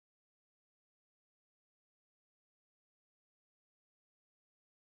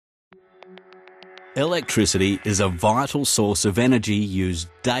Electricity is a vital source of energy used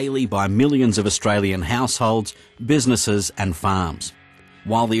daily by millions of Australian households, businesses and farms.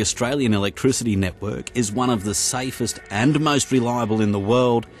 While the Australian electricity network is one of the safest and most reliable in the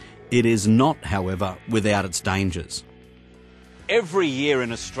world, it is not, however, without its dangers. Every year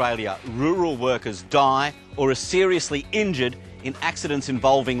in Australia, rural workers die or are seriously injured in accidents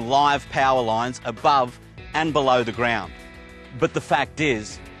involving live power lines above and below the ground. But the fact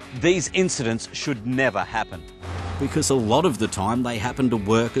is, these incidents should never happen. Because a lot of the time they happen to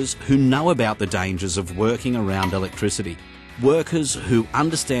workers who know about the dangers of working around electricity. Workers who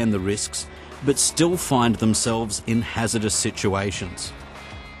understand the risks but still find themselves in hazardous situations.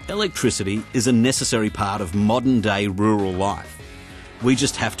 Electricity is a necessary part of modern-day rural life. We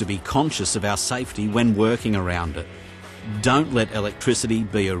just have to be conscious of our safety when working around it. Don't let electricity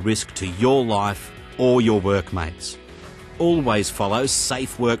be a risk to your life or your workmates. Always follow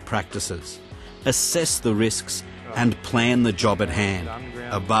safe work practices, assess the risks and plan the job at hand.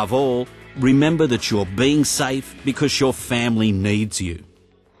 Above all, remember that you're being safe because your family needs you.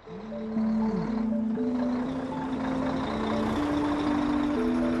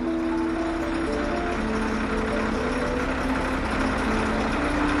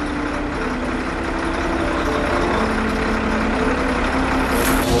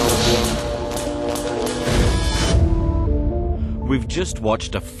 We've just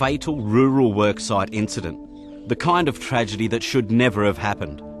watched a fatal rural worksite incident, the kind of tragedy that should never have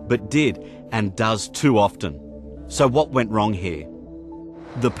happened, but did and does too often. So what went wrong here?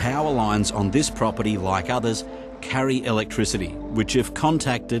 The power lines on this property, like others, carry electricity, which if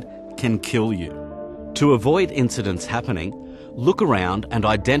contacted, can kill you. To avoid incidents happening, look around and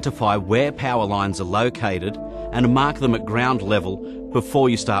identify where power lines are located and mark them at ground level before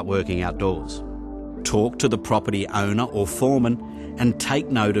you start working outdoors. Talk to the property owner or foreman and take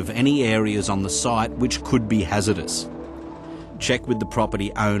note of any areas on the site which could be hazardous. Check with the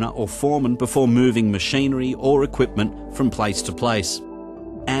property owner or foreman before moving machinery or equipment from place to place.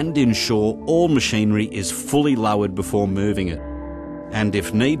 And ensure all machinery is fully lowered before moving it. And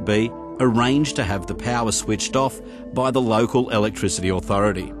if need be, arrange to have the power switched off by the local electricity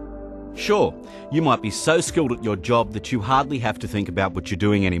authority. Sure, you might be so skilled at your job that you hardly have to think about what you're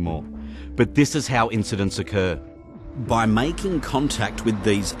doing anymore. But this is how incidents occur. By making contact with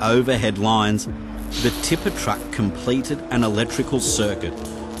these overhead lines, the tipper truck completed an electrical circuit,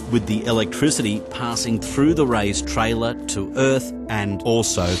 with the electricity passing through the raised trailer to earth and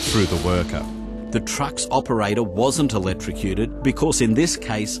also through the worker. The truck's operator wasn't electrocuted because in this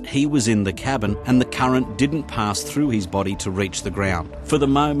case he was in the cabin and the current didn't pass through his body to reach the ground. For the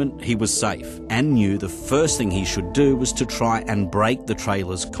moment he was safe and knew the first thing he should do was to try and break the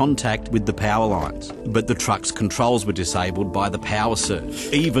trailer's contact with the power lines. But the truck's controls were disabled by the power surge.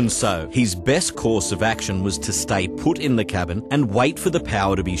 Even so, his best course of action was to stay put in the cabin and wait for the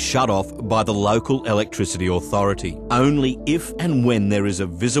power to be shut off by the local electricity authority. Only if and when there is a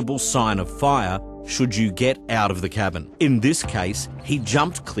visible sign of fire should you get out of the cabin. In this case, he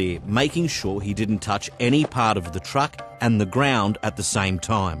jumped clear, making sure he didn't touch any part of the truck and the ground at the same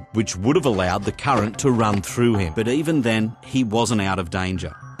time, which would have allowed the current to run through him. But even then, he wasn't out of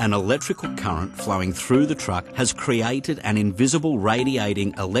danger. An electrical current flowing through the truck has created an invisible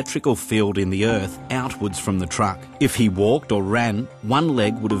radiating electrical field in the earth outwards from the truck. If he walked or ran, one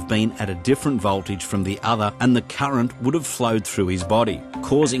leg would have been at a different voltage from the other and the current would have flowed through his body,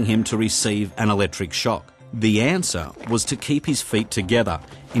 causing him to receive an electric shock. The answer was to keep his feet together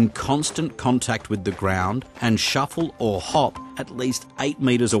in constant contact with the ground and shuffle or hop at least 8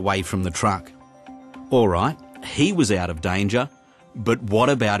 metres away from the truck. All right, he was out of danger. But what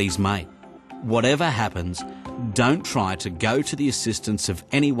about his mate? Whatever happens, don't try to go to the assistance of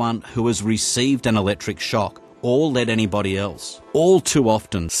anyone who has received an electric shock or let anybody else. All too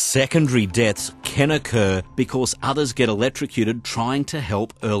often, secondary deaths can occur because others get electrocuted trying to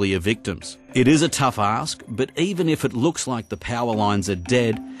help earlier victims. It is a tough ask, but even if it looks like the power lines are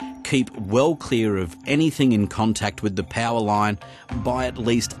dead, keep well clear of anything in contact with the power line by at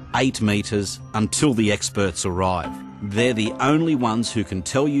least 8 metres until the experts arrive. They're the only ones who can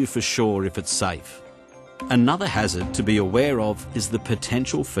tell you for sure if it's safe. Another hazard to be aware of is the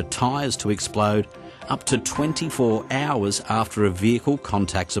potential for tyres to explode up to 24 hours after a vehicle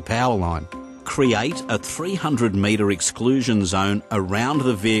contacts a power line. Create a 300-metre exclusion zone around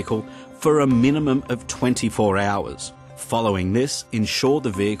the vehicle for a minimum of 24 hours. Following this, ensure the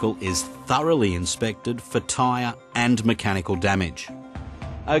vehicle is thoroughly inspected for tyre and mechanical damage.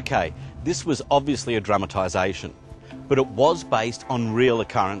 Okay, this was obviously a dramatisation, but it was based on real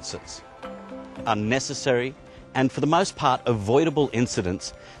occurrences. Unnecessary, and for the most part avoidable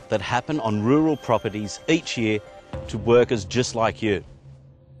incidents that happen on rural properties each year to workers just like you.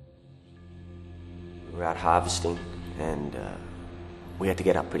 We were out harvesting and we had to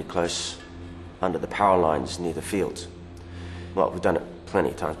get up pretty close under the power lines near the fields. Well, we've done it plenty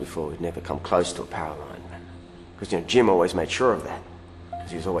of times before. We've never come close to a power line. Because, Jim always made sure of that, because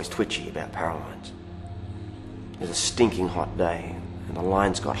he was always twitchy about power lines. It was a stinking hot day, and the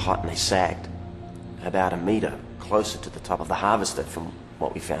lines got hot and they sagged about 1 metre closer to the top of the harvester from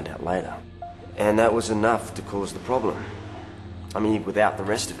what we found out later. And that was enough to cause the problem. I mean, without the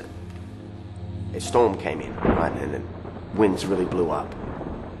rest of it. A storm came in, right, and the winds really blew up.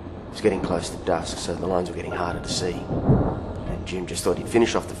 It was getting close to dusk, so the lines were getting harder to see. And Jim just thought he'd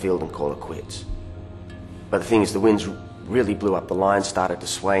finish off the field and call it quits. But the thing is, the winds really blew up. The lines started to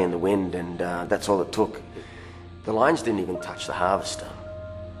sway in the wind, and that's all it took. The lines didn't even touch the harvester.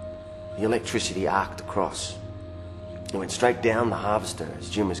 The electricity arced across. It went straight down the harvester as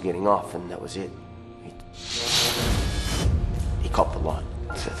Jim was getting off, and that was it. He copped the lot.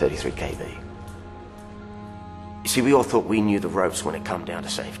 It's a 33 kV. You see, we all thought we knew the ropes when it come down to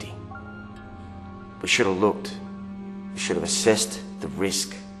safety. We should have looked. We should have assessed the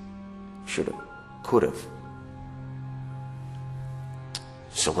risk. Should have. Could have.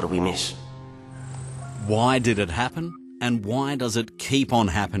 So what did we miss? Why did it happen, and why does it keep on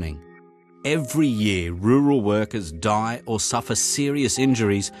happening? Every year, rural workers die or suffer serious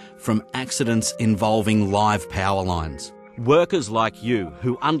injuries from accidents involving live power lines. Workers like you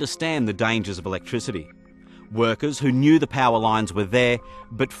who understand the dangers of electricity. Workers who knew the power lines were there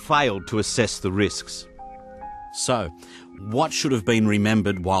but failed to assess the risks. So, what should have been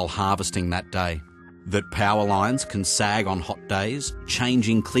remembered while harvesting that day? That power lines can sag on hot days,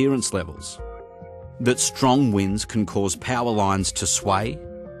 changing clearance levels. That strong winds can cause power lines to sway.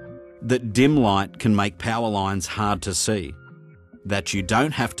 That dim light can make power lines hard to see. That you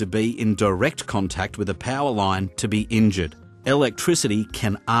don't have to be in direct contact with a power line to be injured. Electricity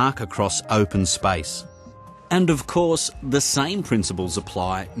can arc across open space. And of course, the same principles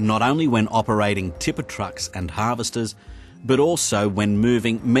apply not only when operating tipper trucks and harvesters, but also when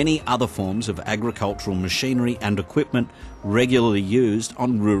moving many other forms of agricultural machinery and equipment regularly used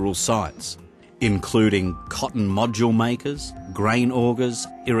on rural sites, including cotton module makers, grain augers,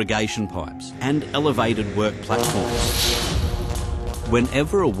 irrigation pipes, and elevated work platforms.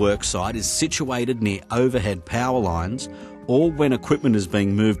 Whenever a work site is situated near overhead power lines, or when equipment is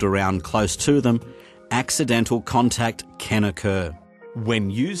being moved around close to them, accidental contact can occur. When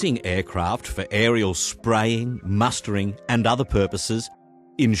using aircraft for aerial spraying, mustering and other purposes,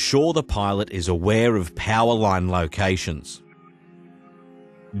 ensure the pilot is aware of power line locations.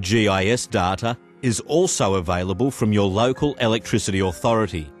 GIS data is also available from your local electricity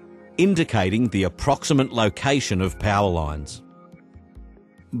authority, indicating the approximate location of power lines.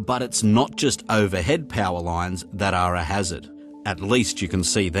 But it's not just overhead power lines that are a hazard. At least you can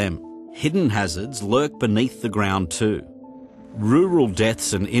see them. Hidden hazards lurk beneath the ground too. Rural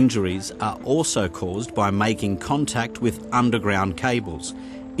deaths and injuries are also caused by making contact with underground cables,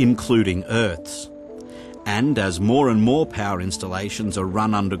 including earths. And as more and more power installations are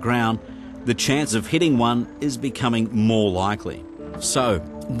run underground, the chance of hitting one is becoming more likely. So,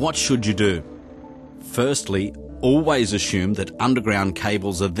 what should you do? Firstly, always assume that underground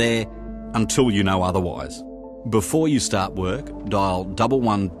cables are there until you know otherwise. Before you start work, dial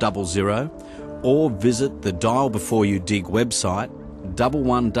 1100 or visit the Dial Before You Dig website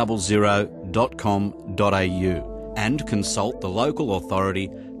 1100.com.au and consult the local authority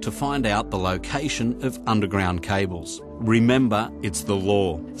to find out the location of underground cables. Remember, it's the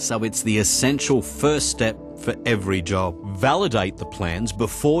law, so it's the essential first step for every job. Validate the plans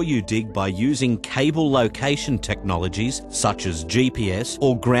before you dig by using cable location technologies such as GPS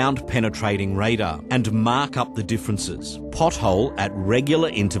or ground penetrating radar and mark up the differences. Pothole at regular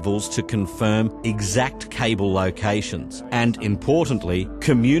intervals to confirm exact cable locations and, importantly,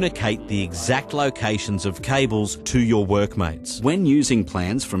 communicate the exact locations of cables to your workmates. When using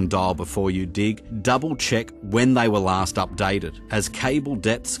plans from Dial Before You Dig, double check when they were last updated, as cable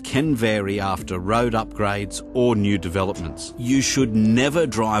depths can vary after road upgrades or new developments. You should never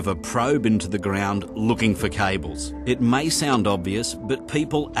drive a probe into the ground looking for cables. It may sound obvious, but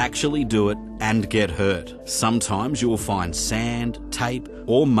people actually do it and get hurt. Sometimes you will find sand, tape,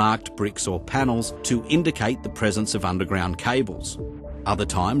 or marked bricks or panels to indicate the presence of underground cables. Other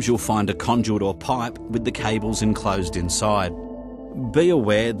times you'll find a conduit or pipe with the cables enclosed inside. Be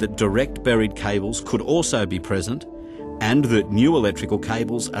aware that direct buried cables could also be present, and that new electrical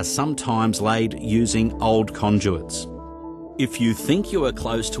cables are sometimes laid using old conduits. If you think you are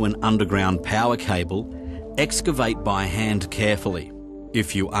close to an underground power cable, Excavate by hand carefully.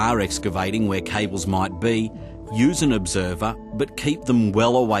 If you are excavating where cables might be, use an observer, but keep them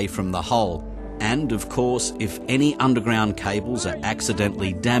well away from the hole. And of course, if any underground cables are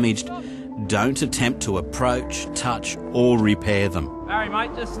accidentally damaged, don't attempt to approach, touch or repair them. Barry,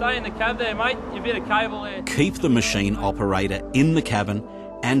 mate, just stay in the cab there, mate. You've hit a cable there. Keep the machine operator in the cabin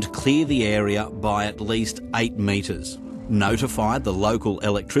and clear the area by at least 8 metres. Notify the local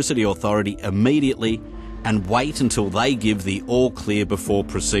electricity authority immediately and wait until they give the all clear before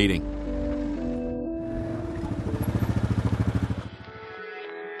proceeding.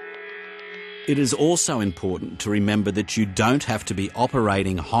 It is also important to remember that you don't have to be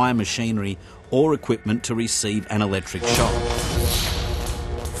operating high machinery or equipment to receive an electric shock.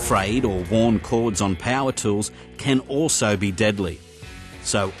 Frayed or worn cords on power tools can also be deadly.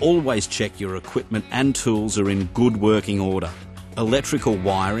 So always check your equipment and tools are in good working order. Electrical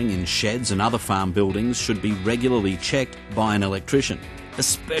wiring in sheds and other farm buildings should be regularly checked by an electrician,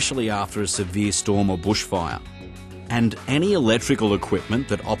 especially after a severe storm or bushfire. And any electrical equipment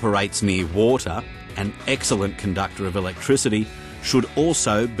that operates near water, an excellent conductor of electricity, should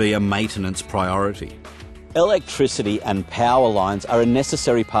also be a maintenance priority. Electricity and power lines are a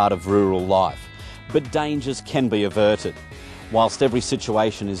necessary part of rural life, but dangers can be averted. Whilst every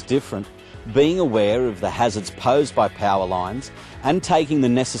situation is different, being aware of the hazards posed by power lines and taking the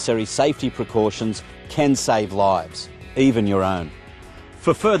necessary safety precautions can save lives, even your own.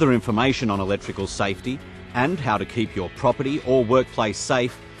 For further information on electrical safety and how to keep your property or workplace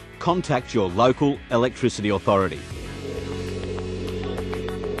safe, contact your local electricity authority.